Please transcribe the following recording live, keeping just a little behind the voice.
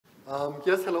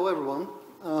Yes, hello everyone.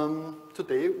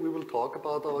 Today we will talk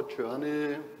about our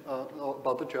journey,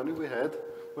 about the journey we had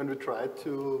when we tried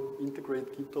to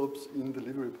integrate GitOps in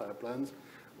delivery pipelines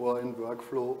or in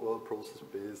workflow or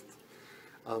process-based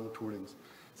toolings.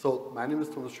 So my name is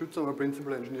Schuetz, I'm a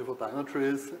principal engineer for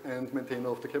Dynatrace and maintainer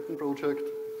of the Keptn Project,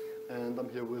 and I'm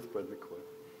here with McCoy.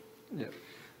 Yeah.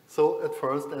 So at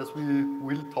first, as we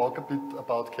will talk a bit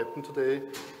about Keptn today,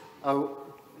 I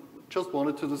just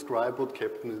wanted to describe what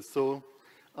Keptn is. So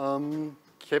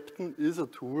Keptn is a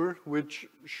tool which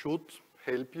should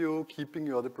help you keeping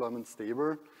your deployment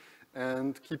stable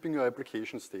and keeping your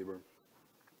application stable.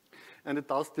 And it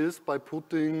does this by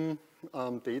putting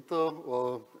data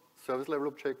or service level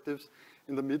objectives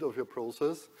in the middle of your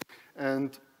process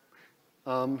and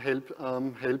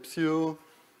helps you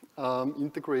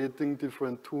integrating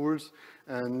different tools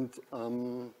and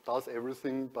does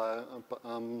everything by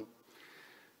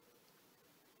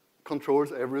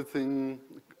controls everything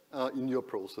in your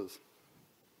process.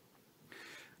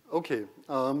 Okay,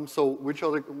 so which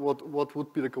are what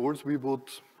would be the goals we would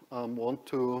want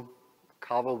to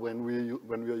cover when we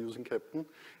are using Keptn?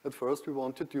 At first, we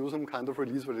want to do some kind of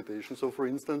release validation. So, for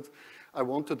instance, I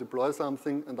want to deploy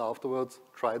something and afterwards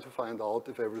try to find out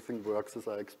if everything works as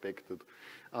I expected.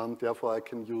 Therefore, I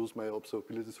can use my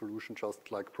observability solution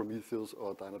just like Prometheus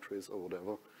or Dynatrace or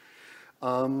whatever.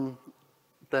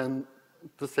 Then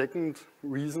the second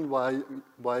reason why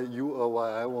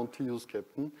I want to use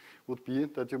Keptn would be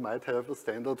that you might have a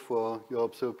standard for your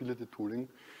observability tooling.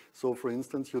 So, for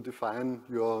instance, you define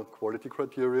your quality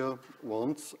criteria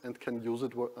once and can use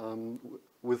it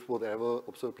with whatever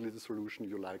observability solution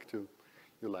you like to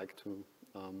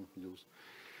use.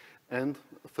 And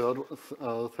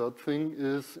third thing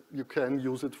is you can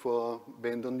use it for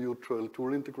vendor-neutral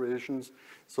tool integrations.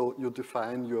 So you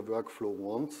define your workflow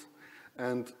once.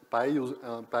 And by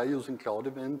using cloud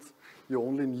events, you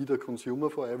only need a consumer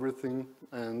for everything,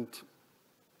 and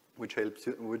which helps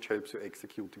you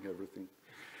executing everything.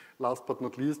 Last but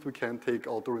not least, we can take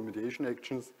auto-remediation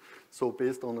actions. So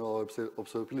based on our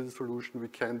observability solution, we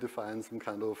can define some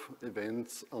kind of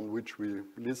events on which we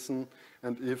listen,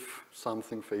 and if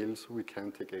something fails, we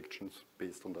can take actions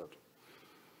based on that.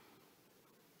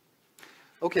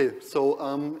 Okay, so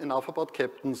enough about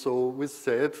Keptn. So we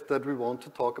said that we want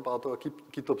to talk about our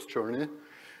GitOps journey,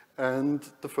 and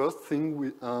the first thing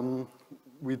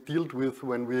we dealt with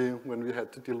when we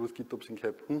had to deal with GitOps in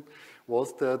Keptn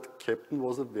was that Keptn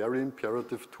was a very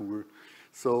imperative tool.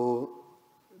 So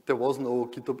there was no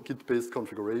Git-based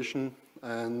configuration,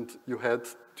 and you had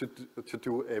to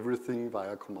do everything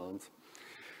via commands.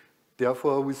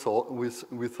 Therefore, we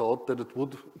thought that it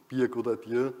would be a good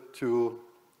idea to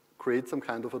create some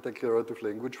kind of a declarative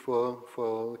language for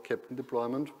Keptn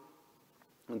deployment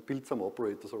and build some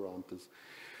operators around this.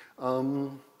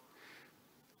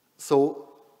 So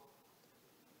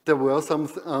there were some,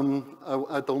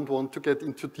 I don't want to get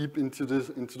deep into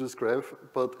this graph,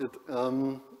 but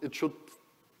it should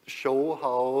show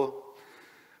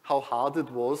how hard it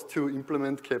was to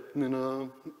implement Keptn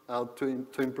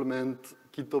to implement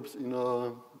GitOps in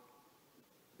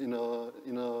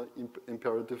a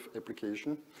imperative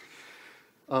application.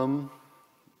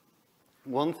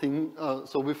 One thing,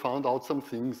 so we found out some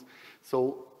things.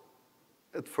 So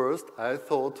at first I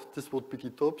thought this would be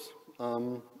GitOps.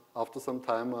 After some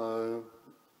time I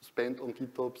spent on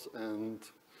GitOps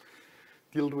and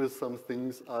dealt with some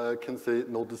things, I can say,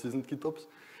 no, this isn't GitOps.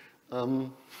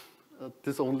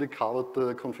 This only covered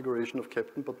the configuration of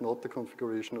Keptn, but not the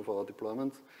configuration of our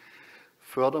deployments.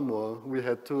 Furthermore, we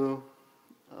had to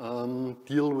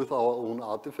deal with our own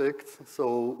artifacts.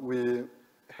 So we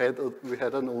had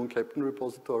an own Keptn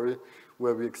repository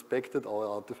where we expected our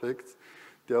artifacts.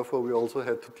 Therefore, we also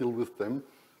had to deal with them.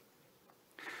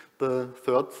 The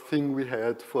third thing we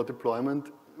had for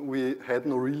deployment, we had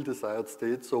no real desired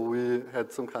state, so we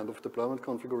had some kind of deployment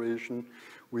configuration.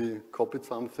 We copied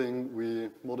something, we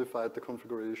modified the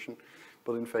configuration,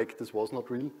 but in fact, this was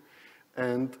not real.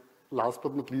 And last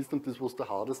but not least, and this was the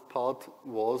hardest part,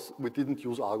 was we didn't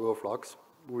use Argo or Flux.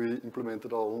 We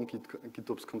implemented our own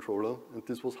GitOps controller, and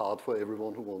this was hard for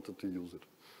everyone who wanted to use it.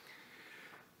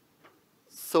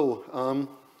 So,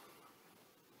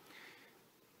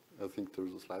 I think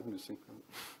there's a slide missing.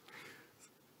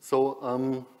 So,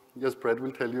 yes, Brad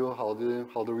will tell you how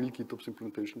the real GitOps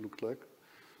implementation looked like.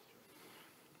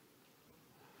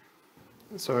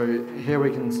 So here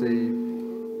we can see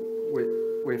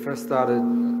we first started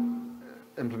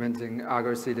implementing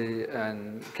ArgoCD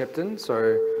and Keptn.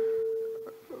 So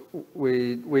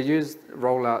we used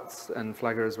rollouts and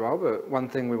Flagger as well, but one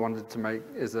thing we wanted to make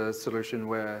is a solution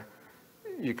where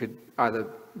you could either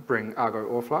bring Argo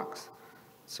or Flux.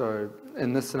 So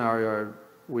in this scenario,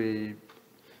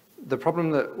 the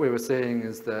problem that we were seeing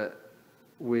is that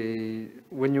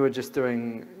when you were just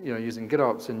doing, using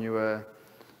GitOps and you were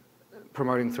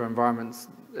promoting through environments,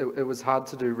 it was hard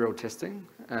to do real testing.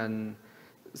 And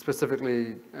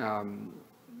specifically,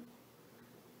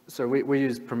 so we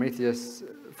use Prometheus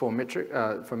for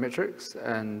metrics,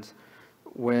 and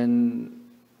when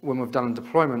we've done a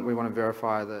deployment, we want to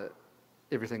verify that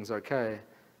everything's okay,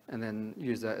 and then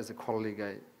use that as a quality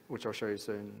gate, which I'll show you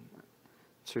soon,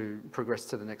 to progress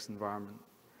to the next environment.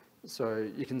 So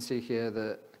you can see here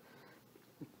that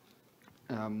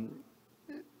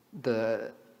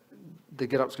the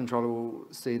GitOps controller will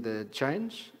see the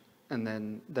change, and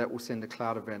then that will send a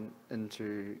cloud event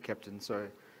into Keptn. So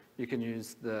you can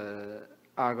use the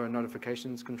Argo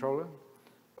notifications controller,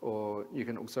 or you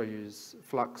can also use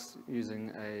Flux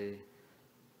using a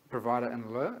provider and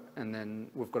alert, and then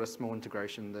we've got a small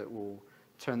integration that will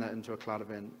turn that into a cloud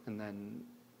event and then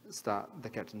start the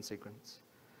Keptn sequence.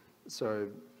 So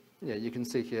yeah, you can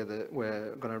see here that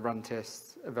we're going to run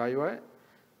tests, evaluate,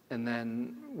 and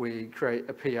then we create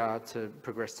a PR to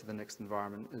progress to the next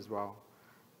environment as well.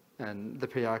 And the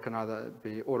PR can either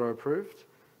be auto-approved,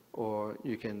 or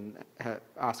you can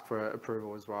ask for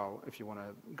approval as well if you want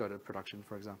to go to production,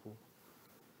 for example.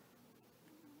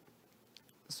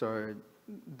 So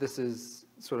this is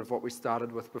sort of what we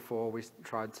started with before we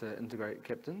tried to integrate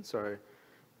Keptn. So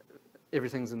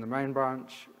everything's in the main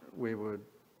branch. You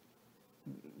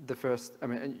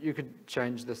could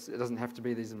change this. It doesn't have to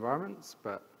be these environments,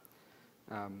 but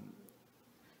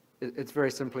it's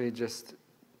very simply just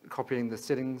copying the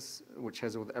settings, which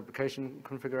has all the application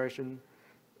configuration,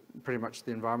 pretty much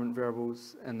the environment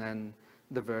variables, and then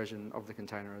the version of the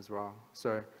container as well.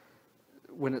 So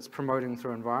when it's promoting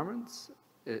through environments,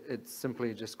 it's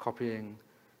simply just copying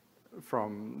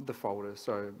from the folder.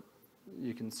 So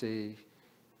you can see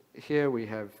here we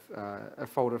have a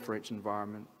folder for each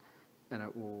environment, and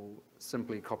it will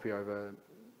simply copy over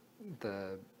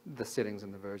the settings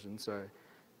and the version. So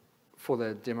for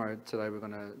the demo today, we're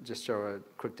going to just show a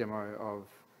quick demo of,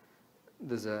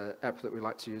 there's an app that we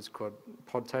like to use called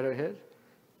Podtato Head.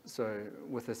 So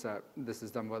with this app, this is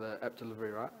done by the app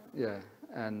delivery, right? Yeah,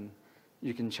 and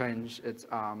you can change its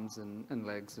arms and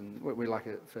legs, and we like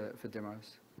it for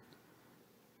demos.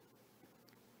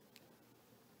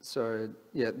 So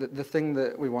yeah, the thing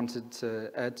that we wanted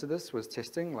to add to this was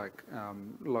testing, like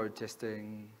load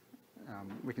testing.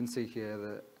 We can see here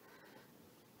that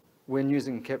when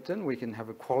using Keptn, we can have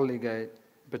a quality gate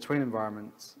between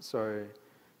environments. So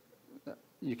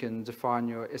you can define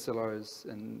your SLOs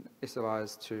and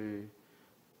SLIs to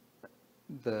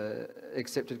the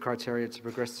accepted criteria to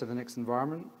progress to the next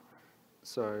environment.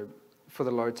 So for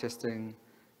the load testing,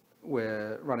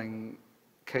 we're running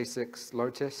K6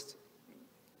 load test,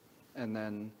 and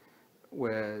then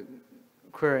we're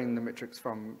querying the metrics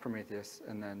from Prometheus,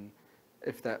 and then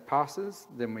if that passes,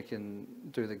 then we can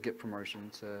do the git promotion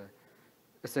to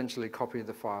essentially copy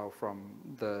the file from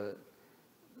the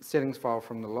settings file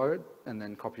from the load, and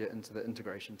then copy it into the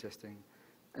integration testing.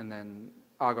 And then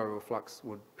Argo or Flux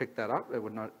would pick that up. It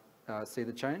would not see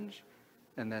the change,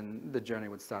 and then the journey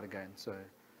would start again. So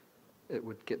it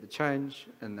would get the change,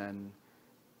 and then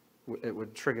it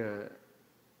would trigger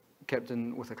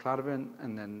Keptn with a cloud event,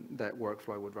 and then that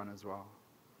workflow would run as well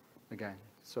again.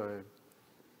 So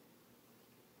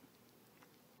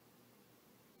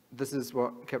this is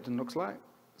what Keptn looks like.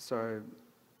 So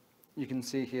you can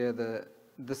see here that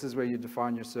this is where you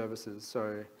define your services.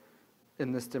 So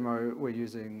in this demo, we're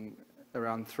using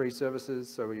around 3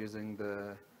 services. So we're using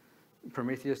the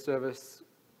Prometheus service.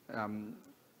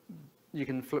 You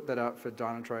can flip that out for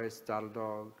Dynatrace,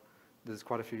 Datadog. There's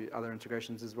quite a few other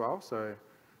integrations as well. So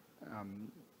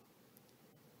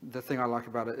the thing I like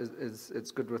about it is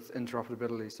it's good with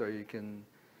interoperability. So you can,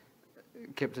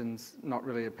 Keptn's not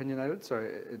really opinionated. So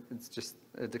it's just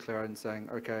a declarator and saying,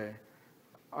 okay,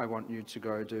 I want you to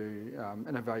go do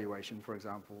an evaluation, for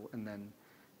example, and then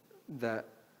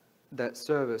that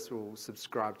service will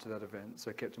subscribe to that event.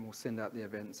 So Keptn will send out the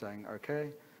event saying,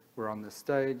 okay, we're on this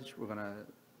stage, we're gonna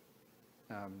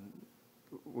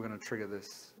trigger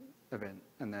this event,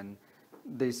 and then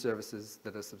these services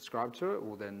that are subscribed to it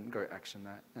will then go action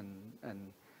that,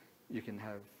 and you can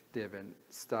have the event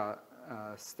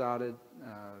started,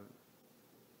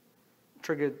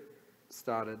 triggered,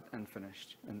 started, and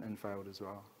finished, and failed as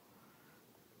well.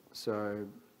 So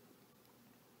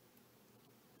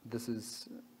this is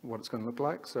what it's going to look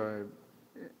like. So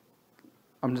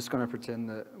I'm just going to pretend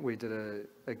that we did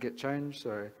a git change.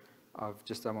 So I've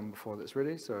just done one before that's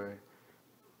ready. So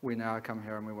we now come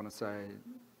here and we want to say,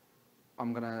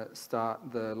 I'm going to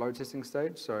start the load testing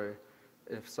stage. So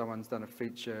if someone's done a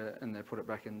feature and they put it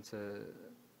back into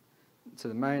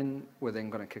the main, we're then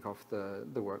going to kick off the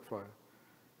workflow.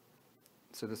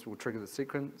 So this will trigger the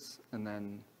sequence, and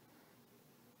then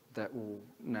that will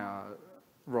now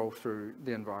roll through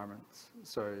the environments.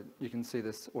 So you can see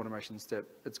this automation step.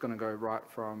 It's going to go right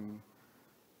from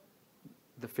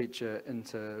the feature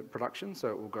into production, so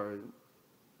it will go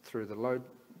through the load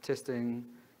testing,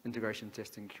 integration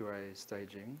testing, QA,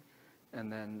 staging,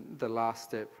 and then the last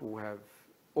step will have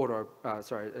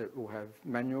it will have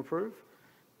manual approve.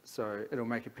 So it'll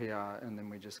make a PR, and then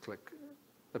we just click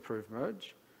approve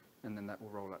merge, and then that will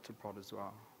roll out to prod as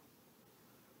well.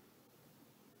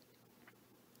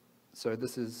 So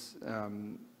this is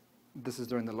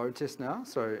doing the load test now.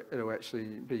 So it'll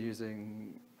actually be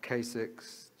using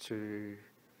K6 to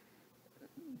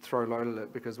throw load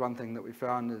alert, because one thing that we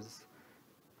found is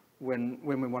when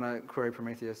we want to query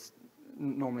Prometheus,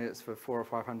 normally it's for 400 or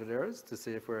 500 errors to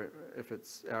see if our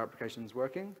application's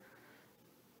working.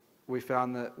 We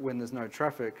found that when there's no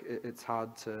traffic, it's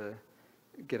hard to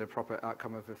get a proper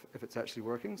outcome of if it's actually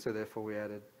working. So therefore, we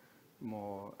added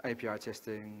more API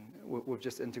testing. We've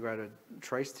just integrated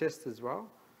trace tests as well,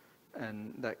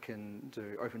 and that can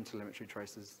do open telemetry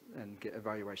traces and get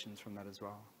evaluations from that as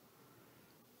well.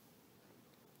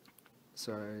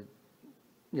 So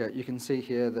yeah, you can see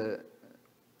here that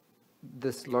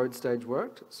this load stage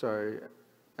worked. So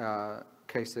our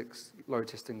K6 load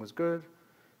testing was good.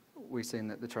 We've seen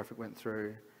that the traffic went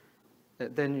through.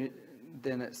 Then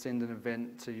it sent an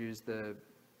event to use the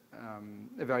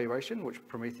evaluation, which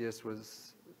Prometheus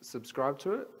was subscribed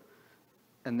to it.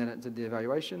 And then it did the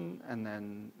evaluation, and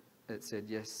then it said,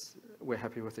 yes, we're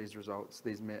happy with these results.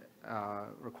 These met our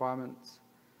requirements.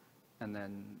 And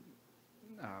then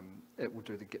it will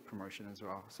do the Git promotion as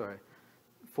well. So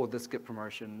for this Git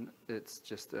promotion, it's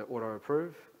just auto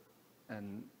approve,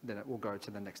 and then it will go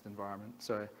to the next environment.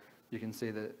 So you can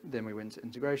see that then we went to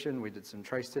integration, we did some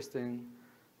trace testing,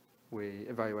 we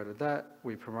evaluated that,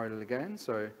 we promoted again.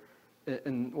 So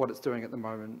in what it's doing at the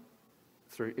moment,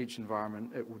 through each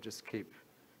environment, it will just keep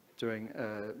doing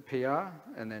a PR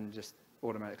and then just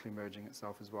automatically merging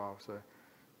itself as well. So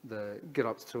the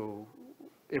GitOps tool,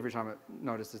 every time it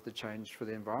notices the change for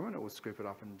the environment, it will scoop it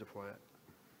up and deploy it,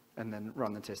 and then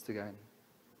run the test again.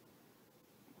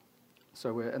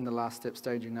 So we're in the last step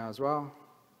staging now as well,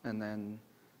 and then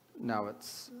now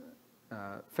it's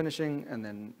finishing, and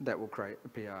then that will create a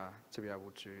PR to be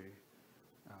able to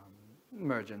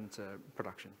merge into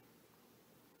production.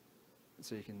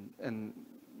 So you can, and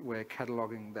we're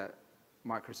cataloging that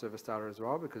microservice data as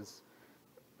well, because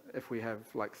if we have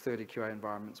like 30 QA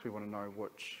environments, we want to know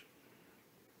which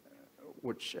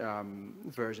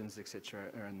versions, etc.,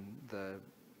 are in the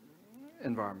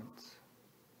environments.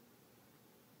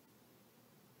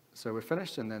 So we're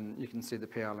finished, and then you can see the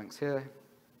PR links here.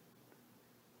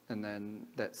 And then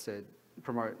that said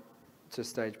promote to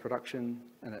stage production,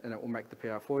 and it will make the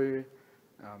PR for you.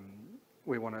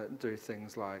 We want to do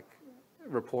things like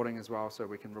reporting as well, so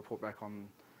we can report back on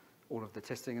all of the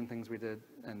testing and things we did,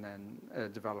 and then a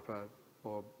developer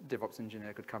or DevOps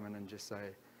engineer could come in and just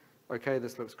say, okay,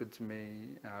 this looks good to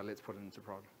me, let's put it into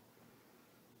prod.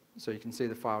 So you can see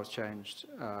the files changed.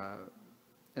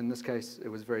 In this case, it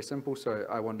was very simple, so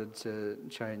I wanted to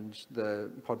change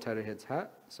the potato head's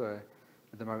hat. So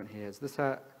at the moment he has this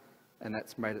hat, and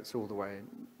that's made it all the way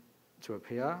to a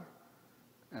PR,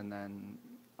 and then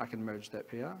I can merge that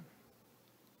PR.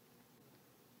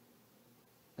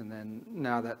 And then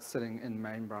now that's sitting in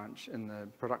main branch in the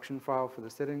production file for the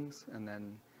settings, and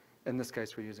then in this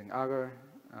case we're using Argo.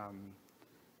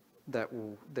 That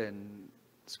will then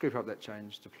scoop up that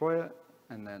change, deploy it,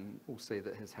 and then we'll see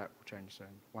that his hat will change soon,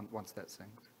 once that's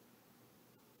synced.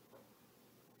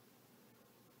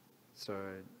 So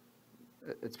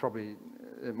it's probably,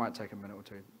 it might take a minute or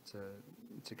two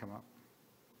to come up.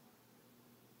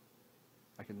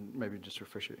 I can maybe just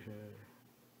refresh it here.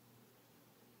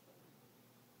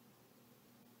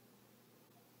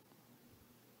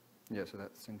 Yeah, so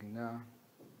that's syncing now.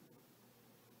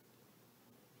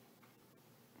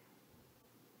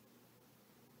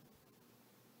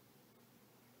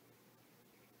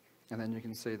 And then you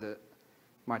can see that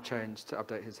my change to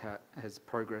update his hat has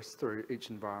progressed through each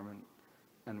environment,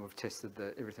 and we've tested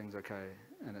that everything's okay,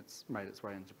 and it's made its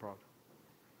way into prod.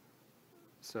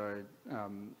 So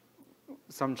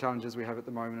some challenges we have at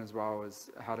the moment as well is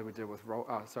how do we deal with role,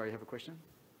 sorry, you have a question?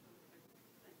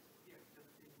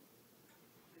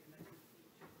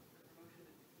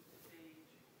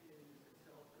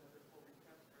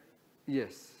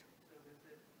 Yes.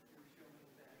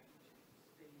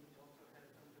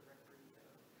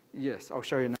 Yes, I'll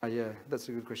show you now. Yeah, that's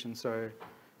a good question. So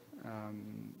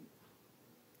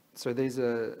so these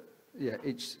are, yeah,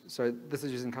 so this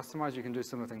is using customize. You can do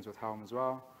similar things with Helm as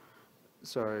well.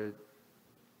 So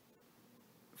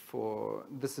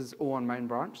this is all on main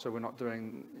branch, so we're not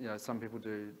doing, some people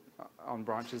do on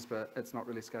branches, but it's not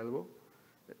really scalable.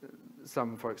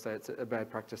 Some folks say it's a bad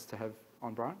practice to have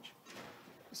on branch.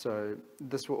 So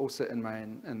this will all sit in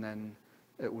main, and then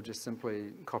it will just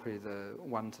simply copy the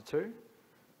 1 to 2.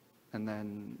 And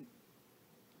then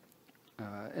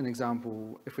an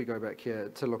example, if we go back here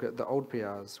to look at the old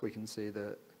PRs, we can see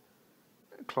that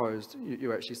closed,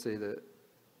 you actually see that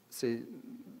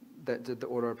did the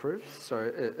auto approve. So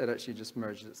it actually just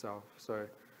merged itself. So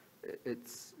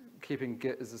it's keeping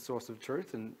Git as a source of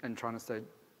truth and trying to stay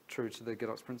true to the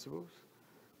GitOps principles.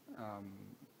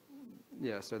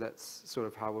 Yeah, so that's sort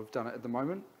of how we've done it at the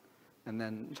moment. And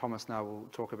then Thomas now will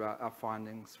talk about our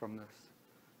findings from this.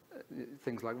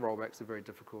 Things like rollbacks are very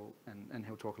difficult, and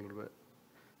he'll talk a little bit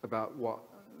about what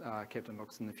Keptn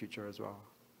looks in the future as well.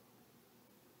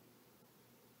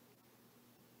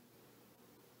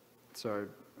 So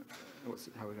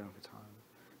how are we going for time?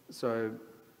 So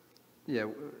yeah,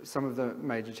 some of the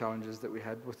major challenges that we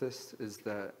had with this is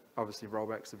that obviously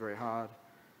rollbacks are very hard.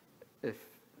 If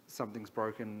something's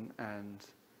broken, and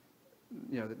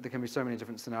there can be so many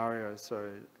different scenarios,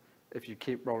 so if you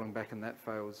keep rolling back and that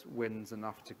fails, when's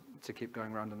enough to keep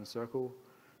going around in a circle?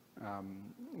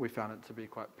 We found it to be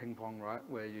quite ping pong, right,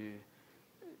 where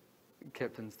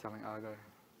Keptn's telling Argo.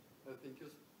 I think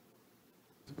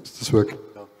does this work?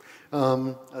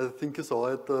 Yeah. I think you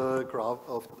saw at the graph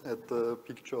at the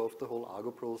picture of the whole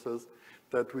Argo process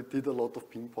that we did a lot of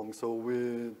ping pong. So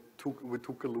we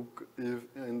took a look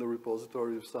in the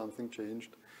repository if something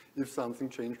changed. If something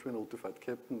changed, we notified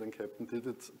Keptn, then Keptn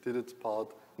did its part,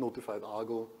 notified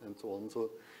Argo, and so on. So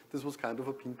this was kind of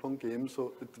a ping pong game.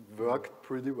 So it worked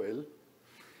pretty well,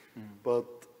 but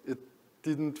it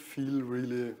didn't feel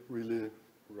really, really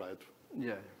right.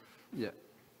 Yeah, yeah.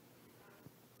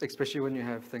 Especially when you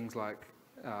have things like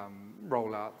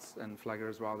rollouts and Flagger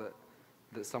as well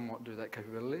that somewhat do that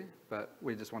capability, but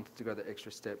we just wanted to go the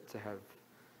extra step to have,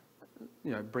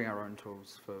 bring our own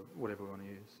tools for whatever we want to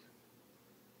use.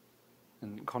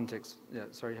 And context, yeah,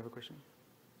 sorry, you have a question?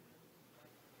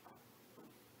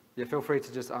 Yeah, feel free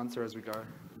to just answer as we go.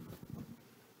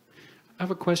 I have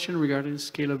a question regarding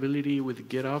scalability with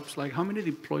GitOps. Like, how many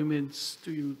deployments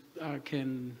do you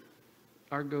can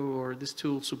Argo or this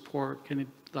tool support? Can it,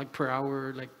 like, per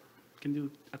hour, like, can do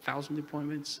 1,000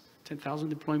 deployments,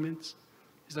 10,000 deployments?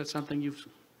 Is that something you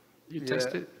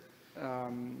tested?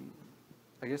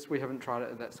 I guess we haven't tried it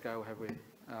at that scale, have we?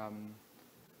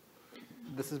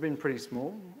 This has been pretty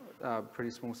small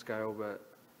scale, but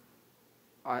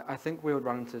I think we would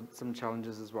run into some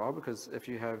challenges as well, because if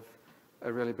you have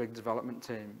a really big development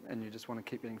team and you just want to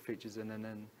keep getting features in and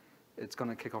in, it's going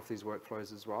to kick off these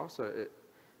workflows as well. So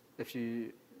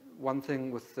one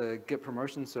thing with the Git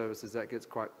promotion service is that gets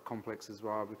quite complex as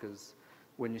well, because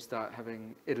when you start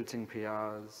having editing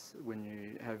PRs, when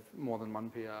you have more than one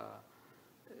PR,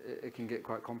 it can get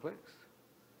quite complex.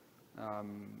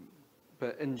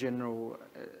 But in general,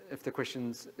 if the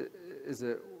question's, is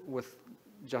it with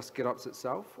just GitOps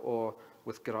itself or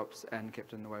with GitOps and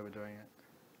Keptn the way we're doing it?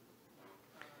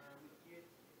 Git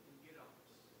and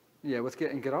GitOps. Yeah, with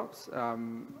Git and GitOps.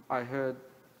 I heard,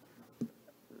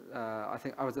 I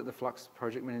think I was at the Flux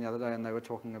project meeting the other day and they were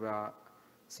talking about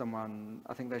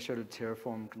I think they showed a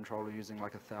Terraform controller using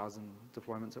like 1,000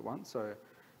 deployments at once. So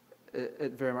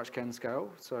it very much can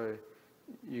scale. So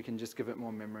you can just give it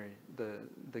more memory,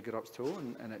 the GitOps tool,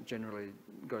 and it generally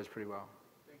goes pretty well.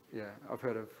 Yeah, I've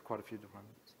heard of quite a few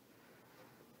deployments.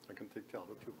 I can take the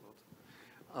other two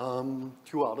parts.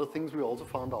 Two other things we also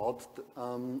found out,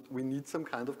 we need some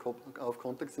kind of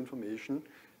context information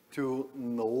to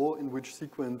know in which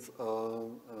sequence a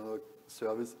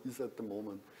service is at the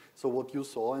moment. So what you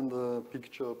saw in the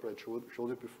picture Brad showed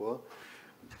you before,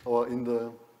 or on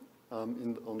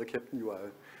the Keptn UI,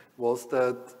 was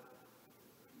that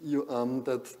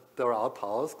that there are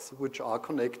tasks which are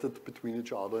connected between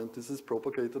each other, and this is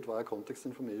propagated via context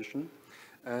information.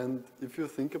 And if you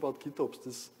think about GitOps,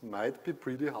 this might be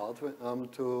pretty hard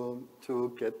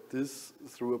to get this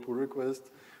through a pull request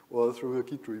or through a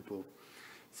Git repo.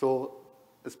 So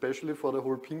especially for the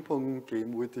whole ping pong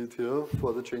game we did here,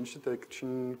 for the change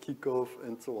detection, kickoff,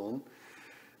 and so on,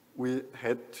 we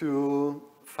had to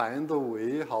find a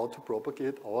way how to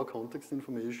propagate our context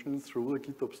information through the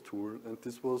GitOps tool. And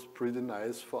this was pretty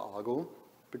nice for Argo,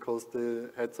 because they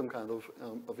had some kind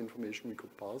of information we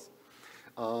could pass.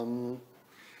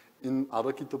 In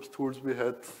other GitOps tools we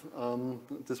had,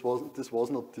 this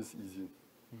was not this easy.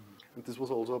 And this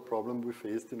was also a problem we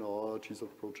faced in our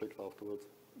GSOC project afterwards.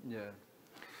 Yeah.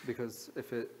 because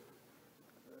if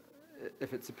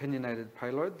it's opinionated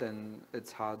payload, then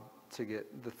it's hard to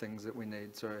get the things that we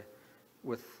need. So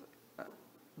with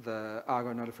the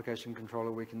Argo notification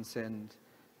controller, we can send,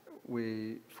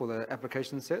 for the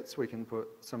application sets, we can put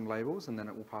some labels, and then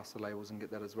it will pass the labels and get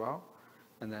that as well.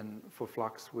 And then for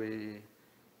Flux, we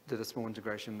did a small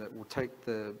integration that will take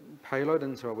the payload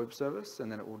into our web service,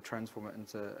 and then it will transform it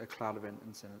into a cloud event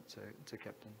and send it to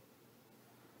Keptn.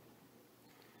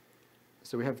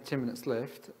 So we have 10 minutes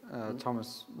left.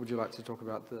 Thomas, would you like to talk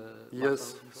about the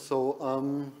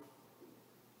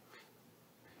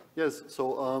Yes.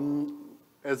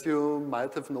 As you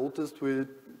might have noticed, we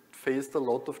faced a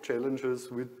lot of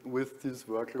challenges with this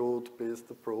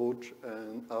workload-based approach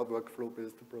and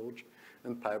workflow-based approach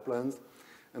and pipelines.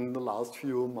 And in the last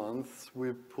few months,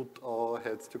 we put our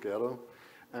heads together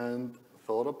and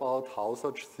thought about how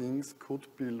such things could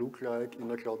look like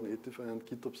in a cloud-native and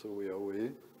GitOps-aware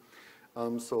way.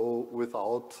 So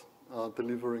without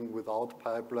delivering without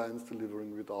pipelines,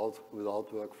 delivering without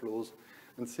workflows,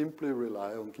 and simply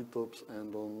rely on GitOps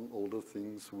and on all the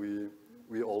things we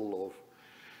all love.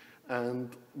 And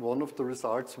one of the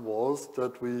results was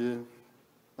that we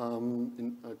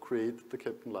create the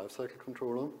Keptn Lifecycle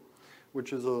Controller,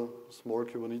 which is a small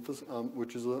Kubernetes,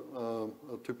 which is a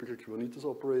typical Kubernetes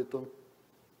operator,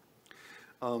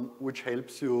 which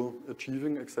helps you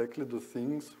achieving exactly the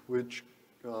things which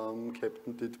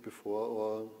Keptn did before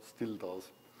or still does.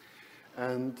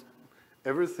 And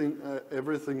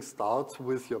everything starts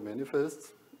with your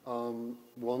manifests.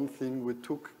 One thing we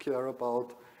took care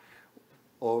about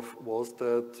was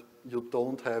that you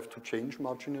don't have to change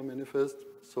much in your manifest,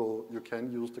 so you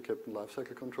can use the Keptn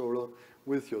Lifecycle Controller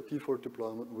with your default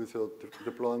deployment, with your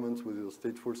deployments, with your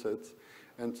stateful sets,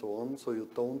 and so on. So you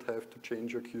don't have to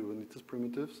change your Kubernetes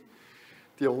primitives.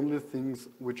 The only things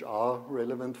which are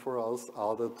relevant for us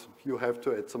are that you have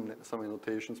to add some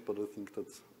annotations, but I think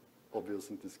that's obvious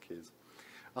in this case.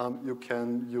 You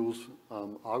can use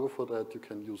Argo for that, you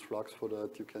can use Flux for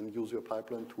that, you can use your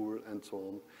pipeline tool, and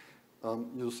so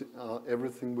on.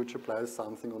 Everything which applies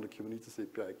something on the Kubernetes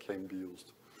API can be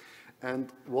used.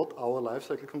 And what our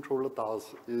lifecycle controller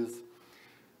does is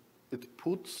it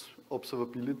puts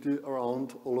observability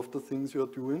around all of the things you are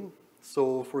doing.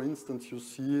 So, for instance, you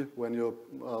see when your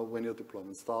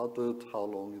deployment started, how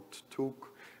long it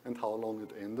took, and how long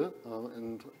it ended,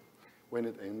 and when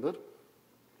it ended.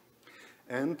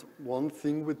 And one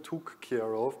thing we took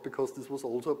care of, because this was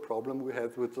also a problem we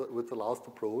had with the last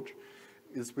approach,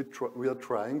 is we are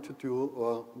trying to do,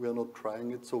 or we are not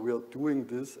trying it, so we are doing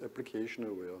this application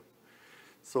aware.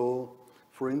 So,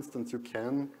 for instance, you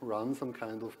can run some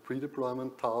kind of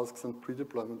pre-deployment tasks and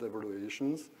pre-deployment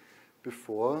evaluations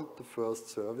before the first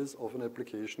service of an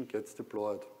application gets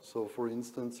deployed. So, for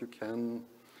instance, you can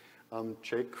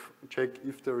check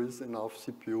if there is enough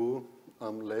CPU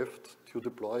left to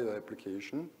deploy your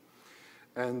application.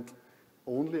 And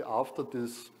only after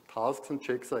these tasks and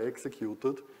checks are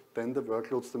executed, then the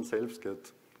workloads themselves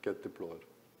get deployed.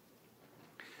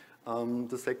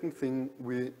 The second thing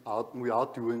we are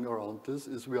doing around this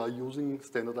is we are using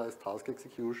standardized task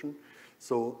execution.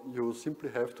 So you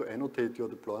simply have to annotate your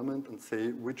deployment and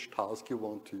say which task you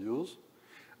want to use.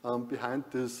 Behind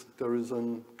this, there is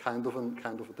a kind of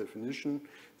a definition.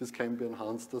 This can be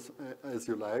enhanced as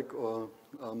you like, or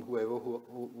whoever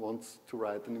who wants to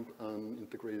write an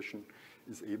integration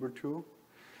is able to.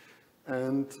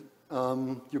 And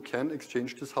you can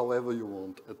exchange this however you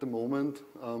want. At the moment,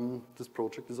 this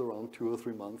project is around 2 or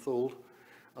 3 months old.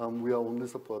 We are only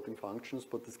supporting functions,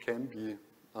 but this can be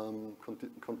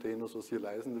containers or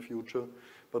CLIs in the future.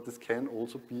 But this can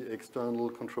also be external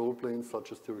control planes,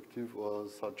 such as Directive or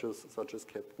such as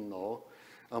Keptn now,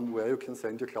 where you can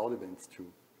send your cloud events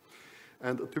to.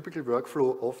 And a typical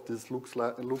workflow of this looks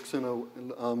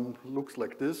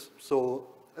like this. So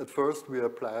at first, we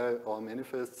apply our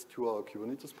manifests to our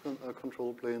Kubernetes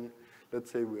control plane.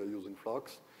 Let's say we are using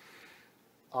Flux.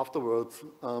 Afterwards,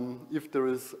 if there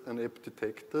is an app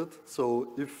detected,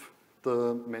 so if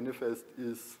the manifest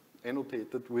is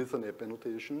annotated with an app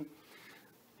annotation,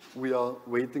 we are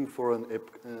waiting for an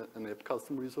app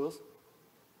custom resource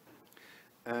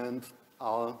and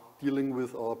are dealing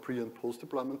with our pre- and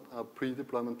post-deployment,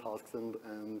 pre-deployment tasks and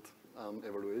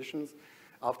evaluations.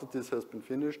 After this has been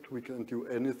finished, we can do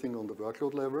anything on the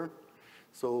workload level.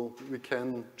 So we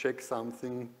can check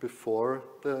something before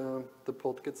the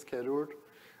pod gets scheduled,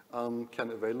 can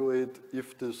evaluate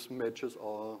if this matches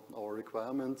our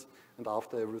requirements, and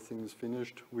after everything is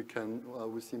finished, we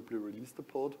simply release the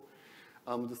pod.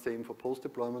 The same for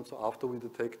post-deployment. So after we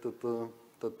detect that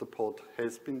the pod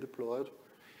has been deployed,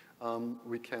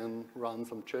 we can run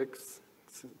some checks,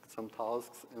 some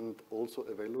tasks and also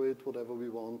evaluate whatever we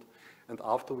want. And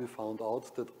after we found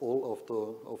out that all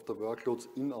of the workloads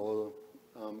in our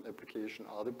application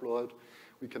are deployed,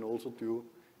 we can also do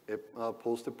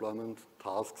post-deployment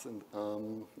tasks and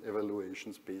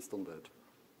evaluations based on that.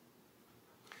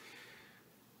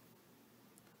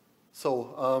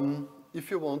 So if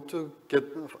you want to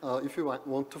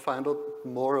find out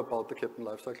more about the Keptn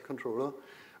Lifecycle Controller,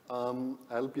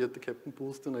 I'll be at the Keptn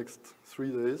booth the next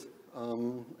 3 days,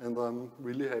 and I'm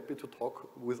really happy to talk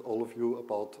with all of you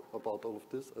about all of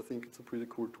this. I think it's a pretty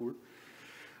cool tool.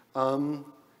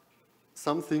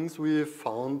 Some things we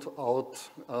found out,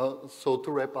 so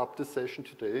to wrap up this session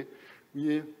today,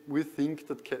 we think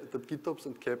that GitOps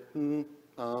and Keptn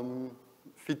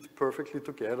fit perfectly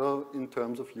together in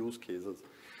terms of use cases.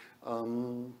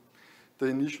 The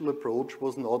initial approach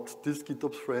was not this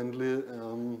GitOps friendly,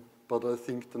 but I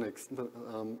think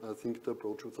the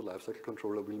approach with the lifecycle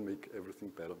controller will make everything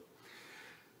better.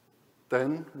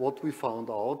 Then what we found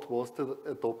out was that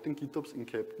adopting GitOps in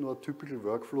Keptn or typical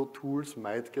workflow tools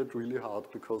might get really hard,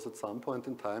 because at some point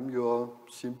in time you are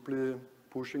simply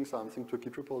pushing something to a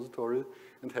Git repository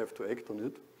and have to act on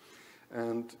it.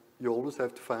 And you always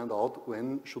have to find out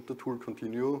when should the tool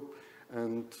continue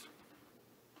and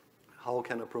how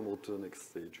can I promote to the next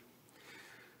stage.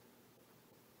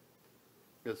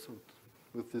 Yes, and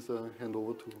with this I hand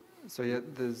over to... So yeah,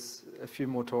 there's a few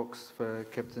more talks for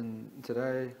Keptn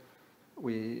today.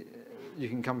 You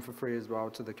can come for free as well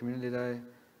to the community day.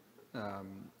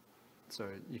 So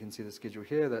you can see the schedule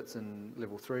here, that's in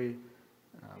level 3.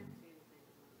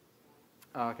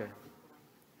 Okay.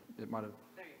 It might have,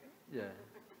 yeah.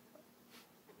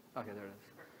 Okay, there it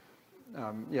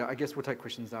is. Yeah, I guess we'll take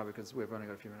questions now because we've only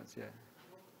got a few minutes, yeah.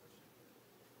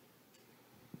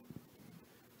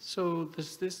 So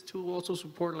does this tool also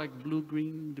support like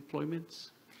blue-green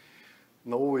deployments?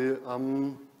 No,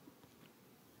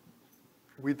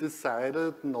 we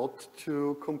decided not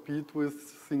to compete with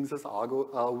things as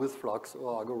Argo, with Flux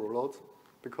or Argo rollouts,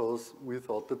 because we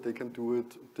thought that they can do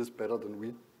this better than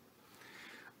we.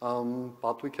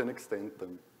 But we can extend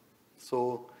them.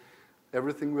 So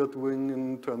everything we are doing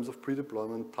in terms of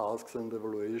pre-deployment tasks and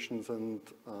evaluations and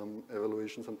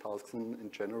tasks in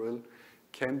general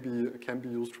can be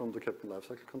used from the Keptn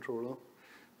Lifecycle Controller.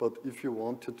 But if you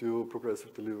want to do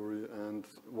progressive delivery and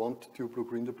want to do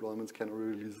blue-green deployments, canary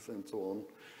releases, and so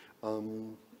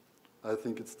on, I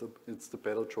think it's the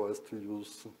better choice to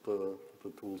use the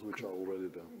tools which are already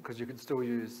there. Because you could still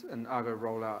use an Argo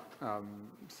rollout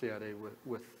CRD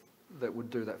that would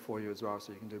do that for you as well,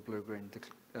 so you can do blue-green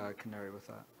canary with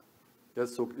that.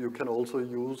 Yes, so you can also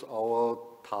use our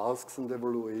tasks and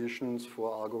evaluations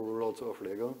for Argo rollouts or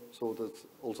Flagger, so that's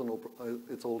also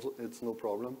it's no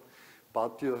problem.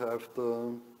 But you have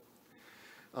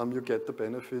you get the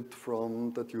benefit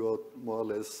from that you are more or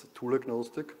less tool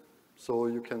agnostic, so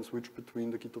you can switch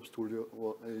between the GitOps tool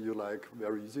you like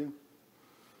very easy,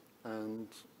 and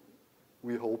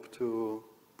we hope to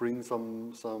bring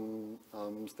some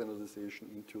standardization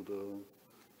into the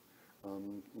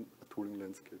tooling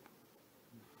landscape.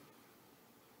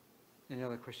 Any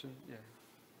other question? Yeah.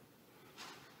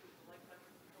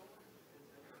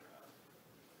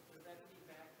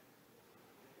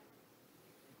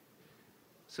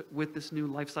 So with this new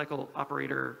lifecycle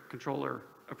operator controller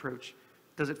approach,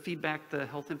 does it feed back the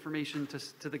health information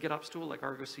to the GitOps tool, like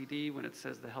ArgoCD, when it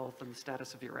says the health and the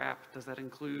status of your app? Does that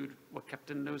include what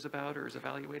Keptn knows about or is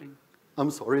evaluating?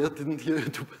 I'm sorry, I didn't hear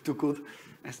it too good.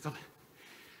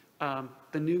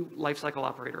 The new lifecycle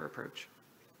operator approach.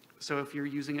 So if you're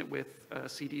using it with a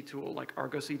CD tool like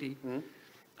ArgoCD,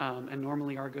 and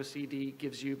normally ArgoCD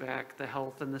gives you back the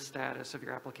health and the status of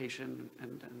your application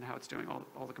and how it's doing,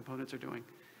 all the components are doing.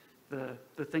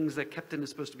 The things that Keptn is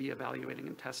supposed to be evaluating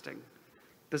and testing,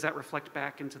 does that reflect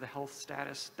back into the health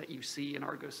status that you see in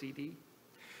ArgoCD?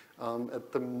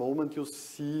 At the moment you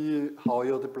see how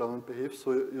your deployment behaves,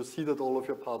 so you see that all of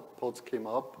your pods came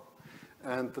up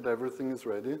and that everything is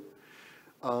ready.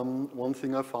 One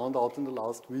thing I found out in the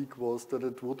last week was that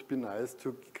it would be nice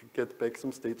to get back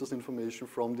some status information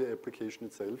from the application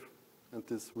itself, and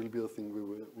this will be a thing we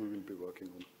will be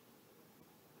working on.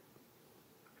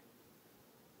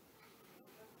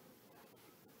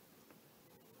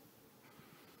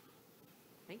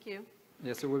 Thank you.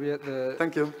 Yeah, so we'll be at the...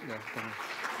 Thank you. Yeah, thank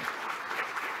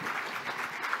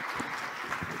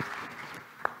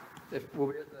you. We'll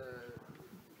be at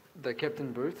the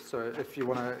Keptn booth, so if you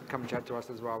want to come chat to us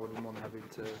as well, we'll be more than happy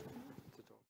to